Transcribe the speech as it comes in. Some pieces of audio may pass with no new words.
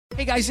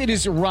Hey guys, it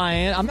is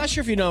Ryan. I'm not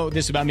sure if you know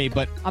this about me,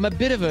 but I'm a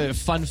bit of a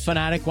fun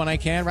fanatic when I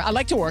can. I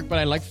like to work, but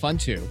I like fun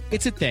too.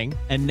 It's a thing.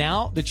 And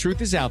now the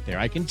truth is out there.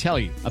 I can tell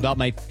you about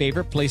my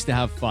favorite place to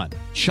have fun.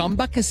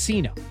 Chumba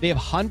Casino. They have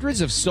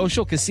hundreds of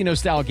social casino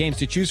style games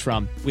to choose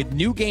from with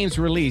new games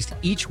released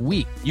each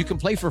week. You can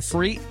play for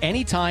free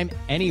anytime,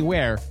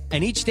 anywhere.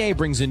 And each day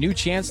brings a new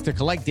chance to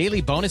collect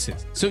daily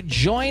bonuses. So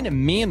join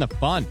me in the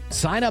fun.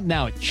 Sign up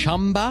now at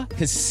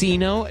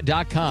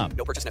ChumbaCasino.com.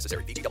 No purchase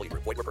necessary. VGW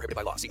Group. Void where prohibited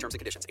by law. See terms and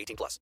conditions.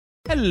 18+.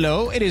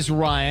 Hello, it is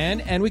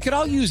Ryan, and we could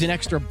all use an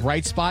extra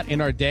bright spot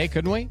in our day,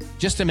 couldn't we?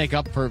 Just to make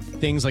up for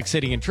things like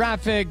sitting in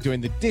traffic,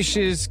 doing the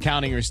dishes,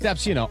 counting your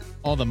steps, you know,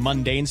 all the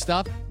mundane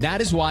stuff. That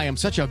is why I'm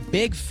such a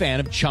big fan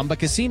of Chumba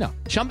Casino.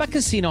 Chumba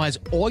Casino has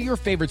all your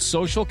favorite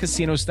social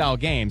casino-style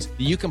games that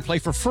you can play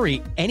for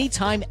free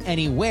anytime,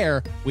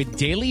 anywhere with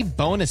daily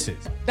bonuses.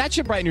 That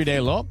should brighten your day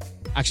a little.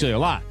 Actually, a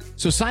lot.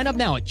 So sign up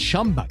now at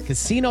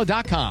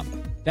ChumbaCasino.com.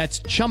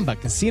 That's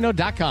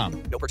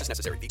ChumbaCasino.com. No purchase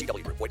necessary.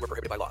 VGW Group. Void where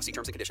prohibited by law. See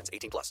terms and conditions.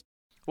 18+.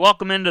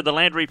 Welcome into the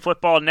Landry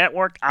Football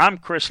Network. I'm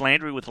Chris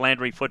Landry with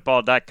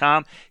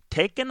LandryFootball.com,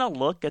 taking a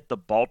look at the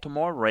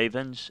Baltimore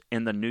Ravens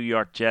and the New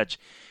York Jets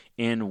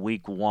in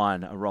Week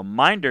 1. A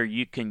reminder,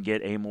 you can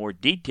get a more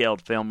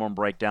detailed film room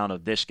breakdown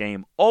of this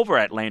game over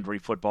at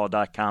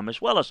LandryFootball.com,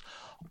 as well as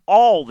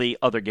all the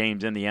other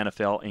games in the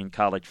NFL and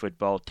college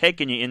football,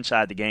 taking you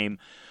inside the game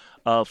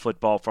of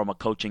football from a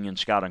coaching and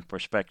scouting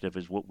perspective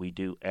is what we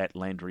do at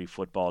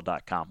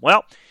LandryFootball.com.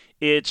 Well,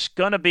 it's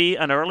going to be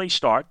an early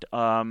start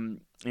in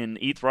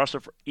East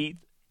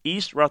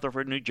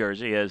Rutherford, New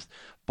Jersey, as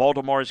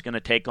Baltimore is going to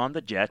take on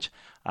the Jets.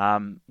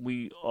 As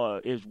we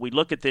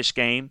look at this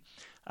game,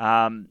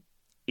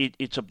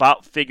 it's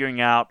about figuring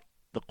out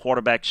the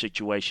quarterback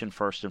situation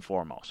first and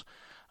foremost.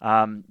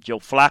 Joe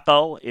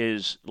Flacco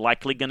is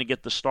likely going to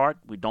get the start.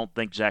 We don't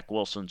think Zach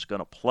Wilson's going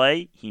to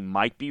play. He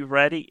might be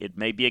ready. It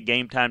may be a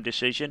game-time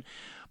decision,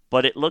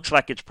 but it looks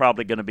like it's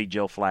probably going to be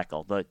Joe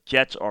Flacco. The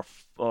Jets are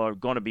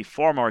going to be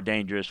far more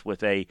dangerous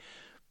with a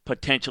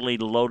potentially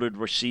loaded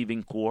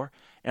receiving core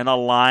and a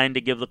line to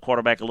give the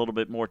quarterback a little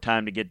bit more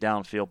time to get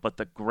downfield. But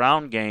the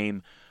ground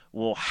game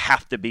will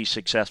have to be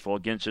successful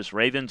against this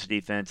Ravens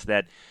defense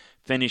that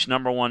finished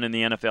number 1 in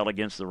the NFL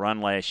against the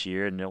run last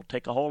year, and they'll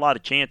take a whole lot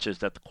of chances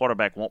that the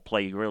quarterback won't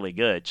play really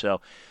good.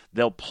 So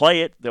they'll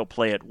play it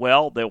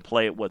well, they'll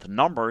play it with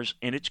numbers,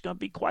 and it's going to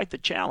be quite the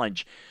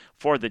challenge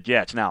for the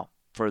Jets. Now,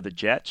 for the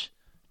Jets,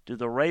 do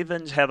the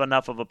Ravens have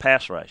enough of a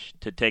pass rush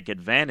to take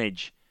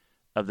advantage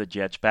of the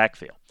Jets'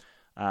 backfield?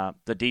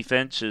 The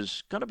defense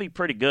is going to be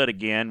pretty good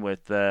again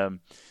with a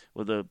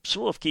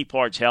slew of key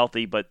parts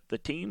healthy, but the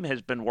team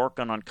has been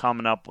working on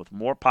coming up with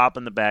more pop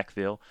in the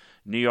backfield.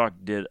 New York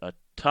did a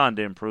ton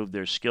to improve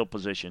their skill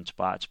position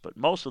spots, but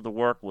most of the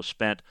work was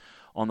spent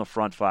on the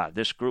front five.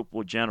 This group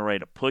will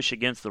generate a push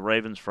against the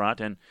Ravens front,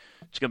 and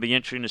it's going to be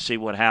interesting to see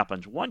what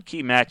happens. One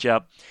key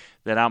matchup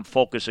that I'm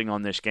focusing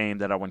on this game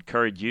that I would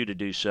encourage you to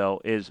do so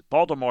is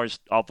Baltimore's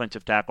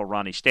offensive tackle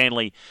Ronnie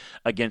Stanley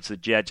against the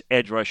Jets'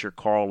 edge rusher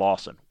Carl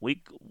Lawson.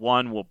 Week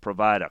 1 will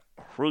provide a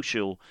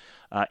crucial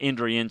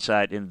injury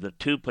insight into the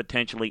two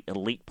potentially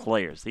elite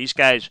players. These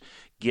guys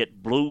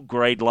get blue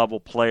grade level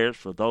players.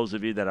 For those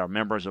of you that are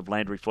members of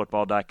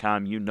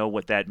LandryFootball.com, you know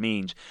what that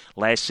means.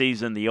 Last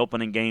season, the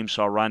opening game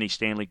saw Ronnie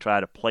Stanley try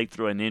to play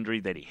through an injury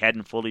that he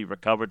hadn't fully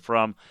recovered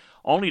from,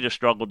 only to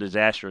struggle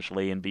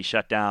disastrously and be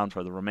shut down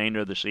for the remainder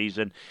of the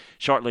season.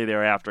 Shortly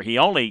thereafter, he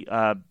only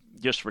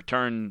just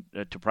returned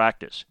to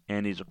practice,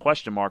 and he's a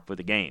question mark for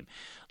the game,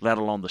 let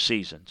alone the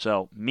season.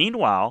 So,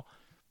 meanwhile,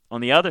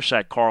 on the other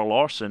side, Carl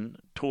Lawson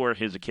tore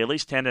his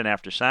Achilles tendon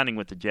after signing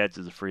with the Jets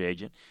as a free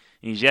agent.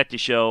 He's yet to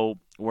show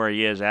where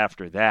he is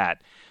after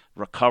that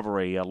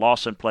recovery.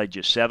 Lawson played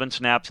just 7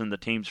 snaps in the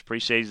team's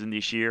preseason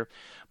this year,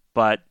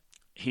 but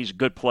he's a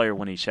good player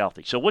when he's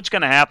healthy. So what's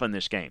going to happen in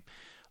this game?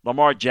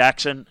 Lamar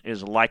Jackson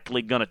is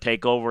likely going to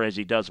take over as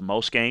he does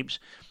most games.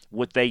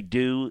 What they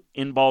do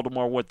in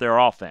Baltimore with their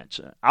offense.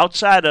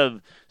 Outside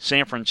of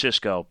San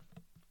Francisco,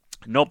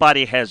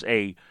 nobody has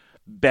a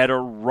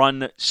better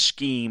run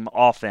scheme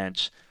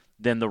offense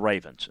than the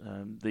Ravens.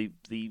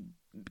 The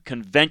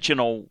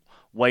conventional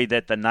way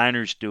that the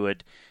Niners do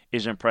it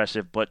is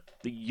impressive, but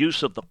the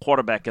use of the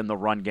quarterback in the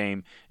run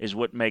game is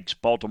what makes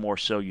Baltimore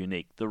so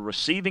unique. The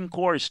receiving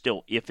core is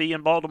still iffy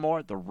in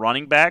Baltimore. The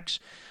running backs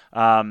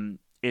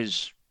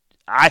is,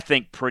 I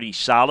think, pretty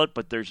solid,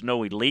 but there's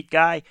no elite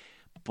guy.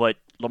 But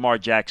Lamar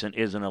Jackson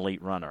is an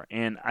elite runner,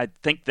 and I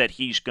think that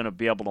he's going to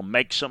be able to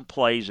make some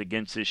plays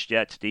against this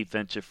Jets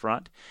defensive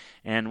front,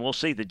 and we'll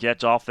see. The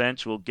Jets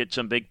offense will get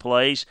some big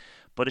plays,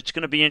 but it's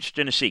going to be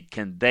interesting to see.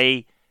 Can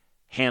they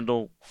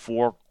handle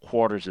 4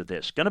 quarters of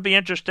this? Going to be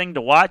interesting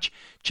to watch.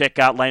 Check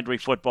out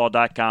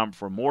LandryFootball.com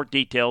for more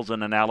details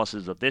and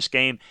analysis of this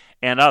game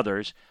and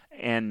others.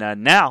 And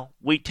now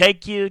we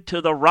take you to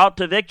the route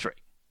to victory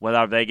with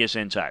our Vegas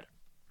Insider.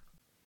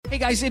 Hey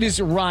guys, it is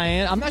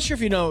Ryan. I'm not sure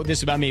if you know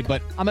this about me,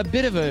 but I'm a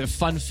bit of a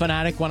fun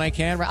fanatic when I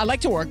can. I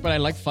like to work, but I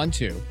like fun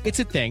too. It's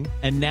a thing.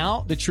 And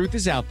now the truth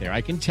is out there.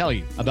 I can tell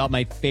you about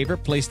my favorite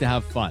place to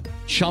have fun.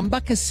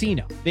 Chumba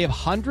Casino. They have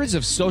hundreds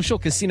of social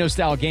casino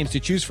style games to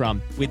choose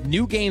from with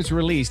new games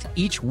released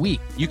each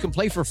week. You can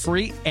play for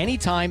free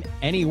anytime,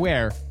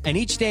 anywhere. And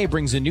each day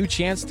brings a new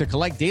chance to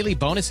collect daily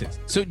bonuses.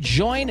 So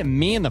join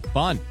me in the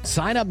fun.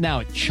 Sign up now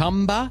at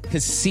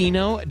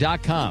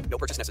ChumbaCasino.com. No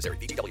purchase necessary.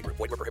 VGW Group.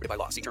 Void where prohibited by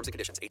law. See terms and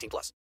conditions.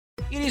 18+.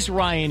 It is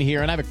Ryan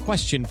here, and I have a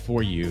question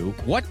for you.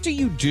 What do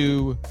you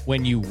do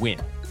when you win?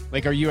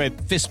 Like, are you a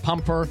fist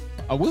pumper,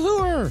 a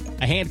woohooer,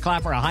 a hand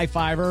clapper, a high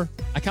fiver?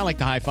 I kind of like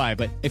the high five,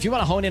 but if you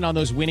want to hone in on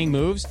those winning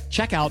moves,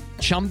 check out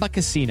Chumba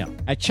Casino.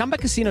 At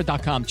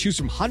ChumbaCasino.com, choose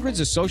from hundreds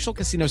of social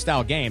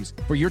casino-style games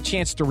for your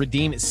chance to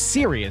redeem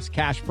serious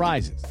cash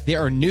prizes.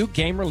 There are new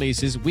game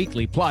releases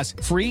weekly, plus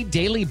free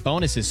daily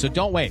bonuses, so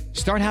don't wait.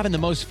 Start having the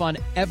most fun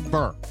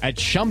ever at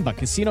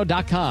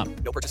ChumbaCasino.com.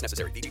 No purchase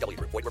necessary. VGW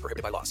Group. Void where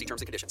prohibited by law. See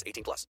terms and conditions.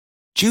 18+.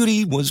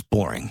 Judy was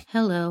boring.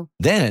 Hello.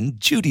 Then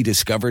Judy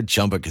discovered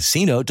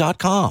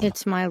ChumbaCasino.com.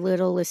 It's my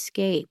little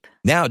escape.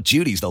 Now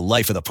Judy's the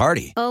life of the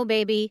party. Oh,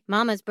 baby,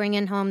 mama's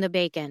bringing home the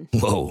bacon.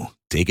 Whoa,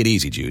 take it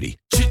easy, Judy.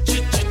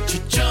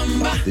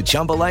 The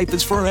Chumba life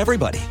is for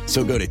everybody.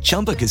 So go to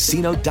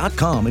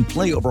ChumbaCasino.com and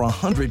play over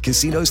 100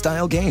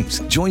 casino-style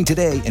games. Join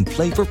today and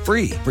play for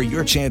free for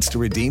your chance to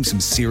redeem some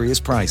serious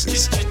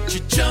prizes.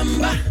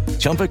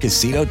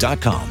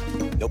 ChumbaCasino.com.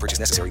 No purchase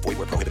necessary. Void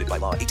where prohibited by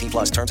law.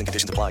 18+. Terms and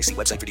conditions apply. See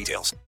website for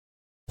details.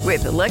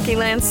 With the Lucky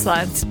Land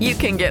Slots, you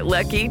can get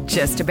lucky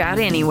just about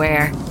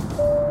anywhere.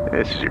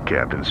 This is your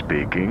captain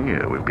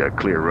speaking. We've got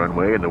clear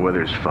runway and the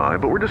weather's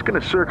fine, but we're just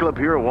going to circle up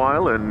here a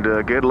while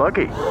and get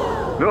lucky.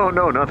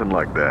 No, nothing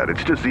like that.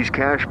 It's just these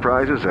cash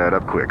prizes add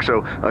up quick.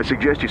 So I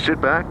suggest you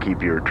sit back,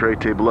 keep your tray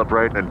table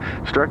upright, and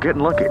start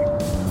getting lucky.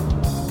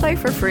 Play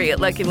for free at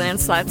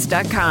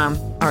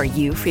LuckyLandSlots.com. Are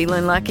you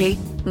feeling lucky?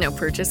 No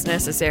purchase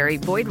necessary.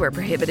 Void where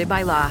prohibited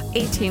by law.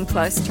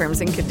 18+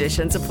 terms and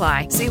conditions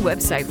apply. See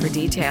website for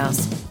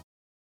details.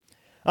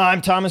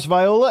 I'm Thomas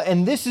Viola,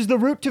 and this is the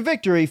route to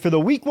victory for the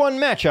Week 1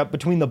 matchup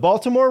between the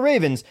Baltimore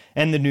Ravens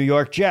and the New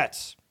York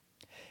Jets.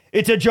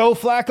 It's a Joe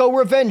Flacco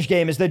revenge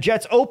game as the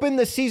Jets open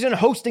the season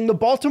hosting the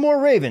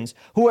Baltimore Ravens,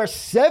 who are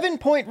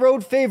 7-point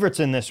road favorites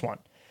in this one.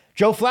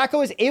 Joe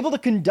Flacco is able to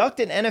conduct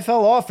an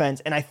NFL offense,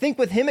 and I think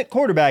with him at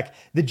quarterback,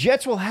 the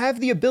Jets will have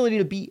the ability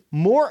to be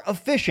more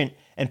efficient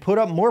and put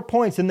up more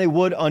points than they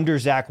would under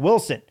Zach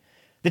Wilson.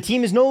 The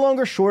team is no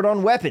longer short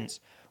on weapons.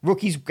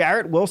 Rookies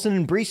Garrett Wilson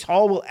and Breece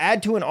Hall will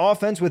add to an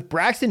offense with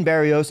Braxton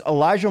Berrios,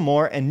 Elijah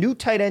Moore, and new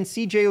tight end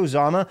CJ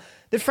Uzomah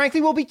that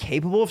frankly will be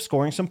capable of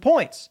scoring some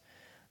points.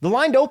 The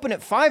line opened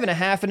at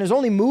 5.5 and has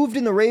only moved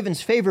in the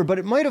Ravens' favor, but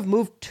it might have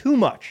moved too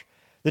much.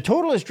 The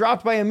total has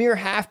dropped by a mere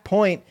half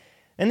point,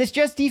 and this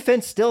Jets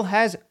defense still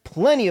has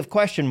plenty of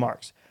question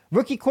marks.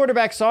 Rookie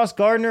quarterback Sauce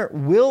Gardner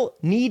will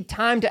need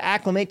time to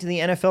acclimate to the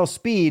NFL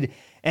speed,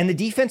 and the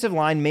defensive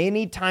line may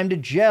need time to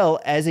gel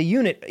as a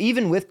unit,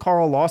 even with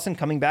Carl Lawson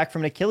coming back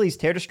from an Achilles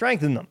tear to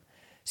strengthen them.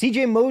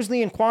 CJ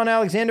Mosley and Quan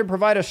Alexander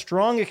provide a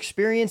strong,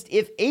 experienced,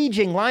 if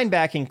aging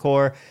linebacking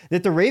core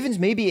that the Ravens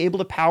may be able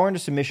to power into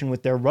submission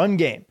with their run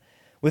game.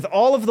 With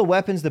all of the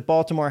weapons that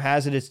Baltimore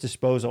has at its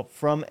disposal,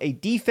 from a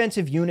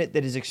defensive unit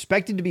that is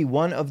expected to be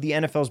one of the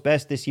NFL's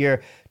best this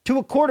year, to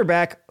a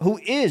quarterback who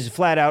is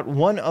flat out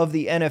one of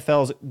the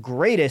NFL's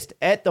greatest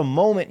at the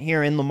moment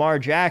here in Lamar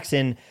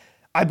Jackson,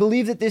 I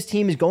believe that this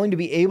team is going to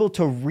be able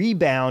to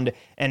rebound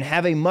and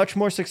have a much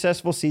more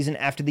successful season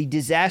after the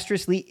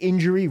disastrously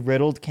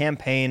injury-riddled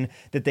campaign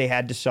that they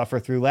had to suffer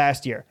through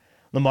last year.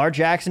 Lamar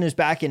Jackson is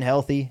back and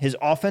healthy. His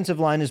offensive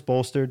line is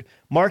bolstered.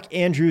 Mark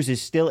Andrews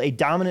is still a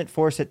dominant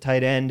force at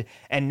tight end.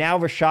 And now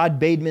Rashad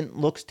Bateman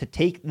looks to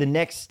take the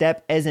next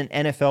step as an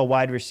NFL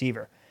wide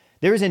receiver.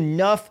 There is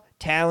enough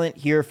talent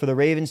here for the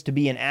Ravens to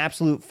be an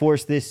absolute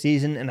force this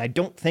season, and I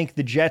don't think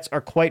the Jets are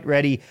quite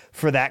ready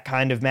for that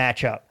kind of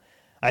matchup.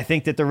 I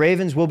think that the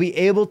Ravens will be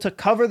able to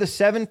cover the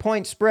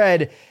 7-point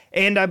spread,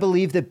 and I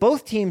believe that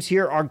both teams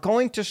here are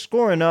going to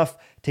score enough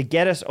to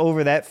get us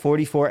over that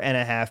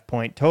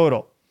 44.5-point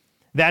total.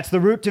 That's the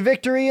route to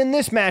victory in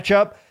this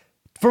matchup.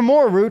 For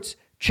more routes,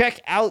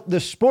 check out the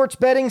Sports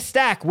Betting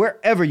Stack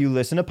wherever you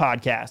listen to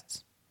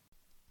podcasts.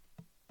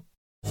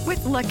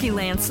 With Lucky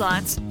Land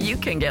Slots, you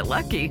can get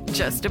lucky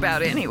just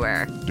about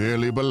anywhere.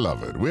 Dearly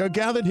beloved, we are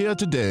gathered here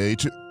today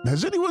to...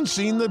 Has anyone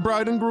seen the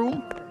bride and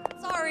groom?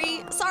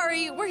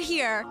 Sorry, we're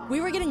here.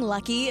 We were getting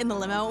lucky in the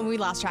limo and we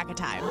lost track of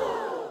time.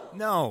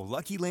 No,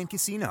 Lucky Land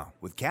Casino,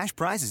 with cash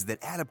prizes that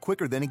add up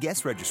quicker than a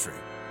guest registry.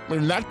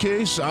 In that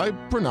case, I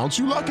pronounce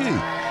you lucky.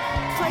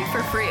 Play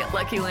for free at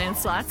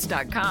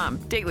LuckyLandSlots.com.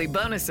 Daily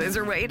bonuses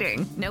are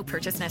waiting. No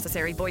purchase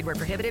necessary. Void where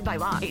prohibited by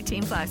law.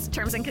 18+.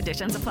 Terms and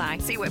conditions apply.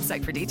 See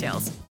website for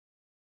details.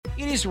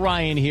 It is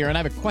Ryan here, and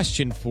I have a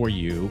question for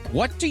you.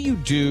 What do you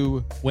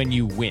do when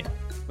you win?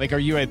 Like, are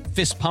you a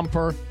fist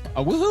pumper,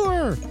 a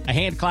woohooer, a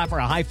hand clapper,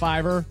 a high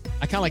fiver?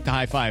 I kind of like the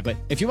high five, but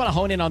if you want to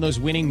hone in on those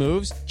winning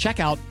moves, check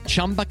out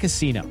Chumba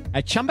Casino.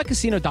 At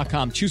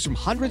ChumbaCasino.com, choose from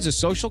hundreds of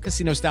social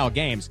casino style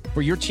games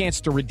for your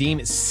chance to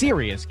redeem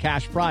serious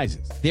cash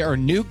prizes. There are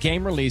new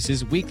game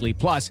releases weekly,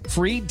 plus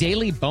free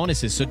daily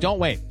bonuses. So don't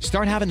wait.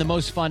 Start having the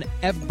most fun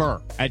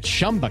ever at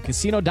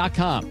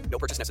ChumbaCasino.com. No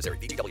purchase necessary.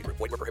 VGW Group.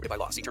 Void where prohibited by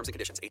law. See terms and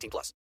conditions. 18+.